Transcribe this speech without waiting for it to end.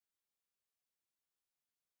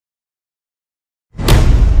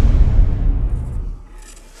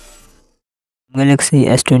Galaxy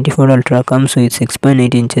S24 Ultra comes with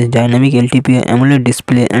 6.8 inches dynamic LTPO AMOLED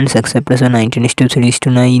display and success ratio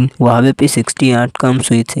 19:3:9. Huawei P60 Art comes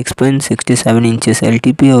with 6.67 inches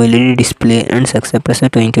LTPO OLED display and success ratio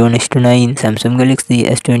 21:9. Samsung Galaxy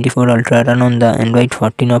S24 Ultra run on the Android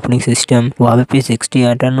 14 operating system. Huawei P60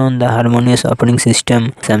 Art run on the Harmonious operating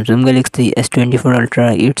system. Samsung Galaxy S24 Ultra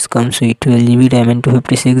it comes with 12GB RAM and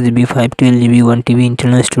 256GB 512GB 1TB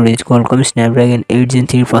internal storage. Qualcomm Snapdragon 8 Gen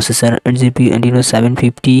 3 processor and GPU Adreno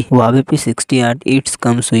 750. Huawei P60 Art it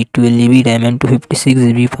comes with 12GB RAM and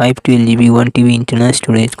 256GB 512GB 1TB internal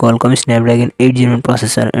storage. Qualcomm Snapdragon 8 Gen 1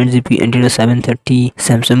 processor and GPU Adreno 730.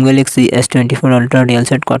 Samsung Galaxy S24 Ultra real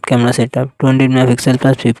set quad camera setup 200 MP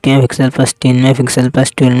plus 50 MP plus 10 MP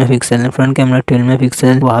plus 12 MP front camera 12 MP.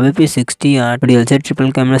 Huawei P60 Art real set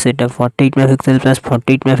triple camera setup 48 MP plus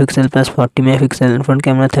 48 MP plus 40 MP front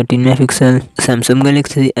camera 13 MP. Samsung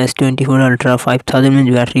Galaxy S24 Ultra 5000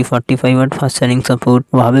 mAh battery 45W fast charging support.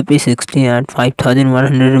 Huawei P60 Art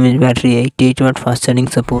 5100 mAh battery 88W fast charging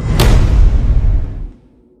support.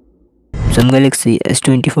 Samsung Galaxy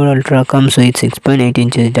S24 Ultra comes with 6.8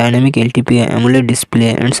 inches dynamic LTPO AMOLED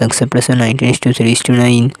display and success ratio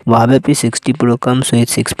 19:3:9. Huawei P60 Pro comes with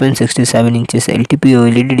 6.67 inches LTPO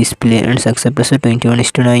OLED display and success ratio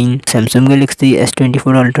 21:9. Samsung Galaxy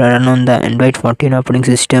S24 Ultra run on the Android 14 operating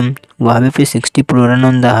system. Huawei P60 Pro run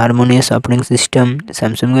on the Harmonious operating system.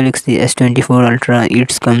 Samsung Galaxy S24 Ultra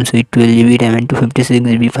it comes with 12GB RAM and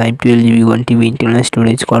 256GB 512GB 1TB internal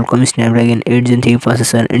storage. Qualcomm Snapdragon 8 Gen 3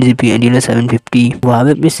 processor and GPU Adreno 750.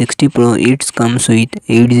 Huawei P60 Pro it comes with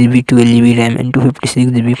 8GB 12GB RAM and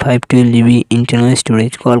 256GB 512GB internal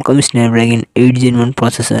storage. Qualcomm Snapdragon 8 Gen 1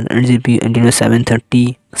 processor and GPU Adreno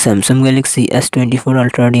 730. Samsung Galaxy S24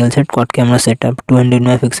 Ultra real set quad camera setup 200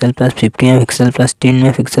 MP plus 50 MP plus 10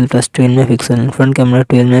 MP plus 12 MP front camera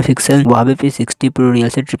 12 MP. Huawei P60 Pro real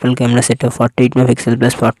set triple camera setup 48 MP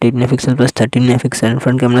plus 48 MP plus 13 MP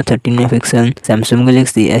front camera 13 MP. Samsung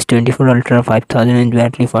Galaxy S24 Ultra 5000 mAh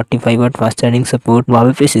battery 45W fast charging support.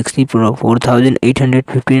 Huawei P60 Pro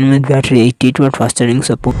 4815 mAh battery 88W fast charging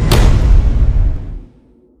support.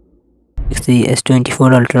 The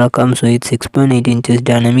S24 Ultra comes with 6.8 inches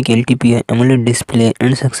dynamic LTPO AMOLED display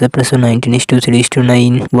and success ratio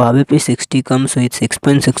 19:3:9. Huawei P60 comes with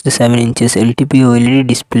 6.67 inches LTPO OLED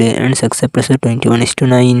display and success ratio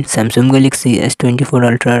 21:9. Samsung Galaxy S24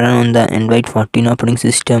 Ultra run on the Android 14 operating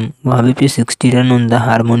system. Huawei P60 run on the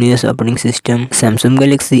Harmonious operating system. Samsung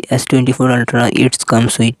Galaxy S24 Ultra it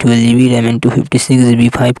comes with 12GB RAM and 256GB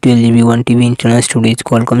 512GB 1TB internal storage.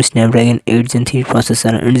 Qualcomm Snapdragon 8 Gen 3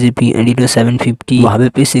 processor and GPU Adreno 750. Huawei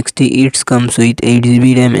P60 it comes with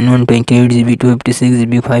 8GB RAM and 128GB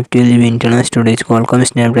 256GB 512GB internal storage. Qualcomm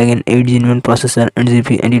Snapdragon 8 Gen 1 processor and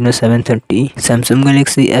GPU Adreno 730. Samsung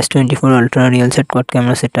Galaxy S24 Ultra real set quad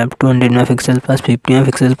camera setup 200 MP plus 50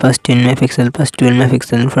 MP plus 10 MP plus 12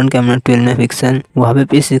 MP front camera 12 MP. Huawei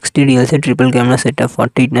P60 real set triple camera setup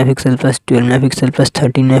 48 MP plus 12 MP plus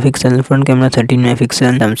 13 MP front camera 13 MP.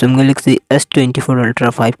 Samsung Galaxy S24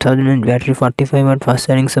 Ultra 5000 mAh battery 45W fast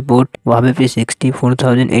charging support. Huawei P60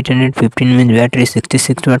 4815 mAh battery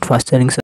 66W fast charging support.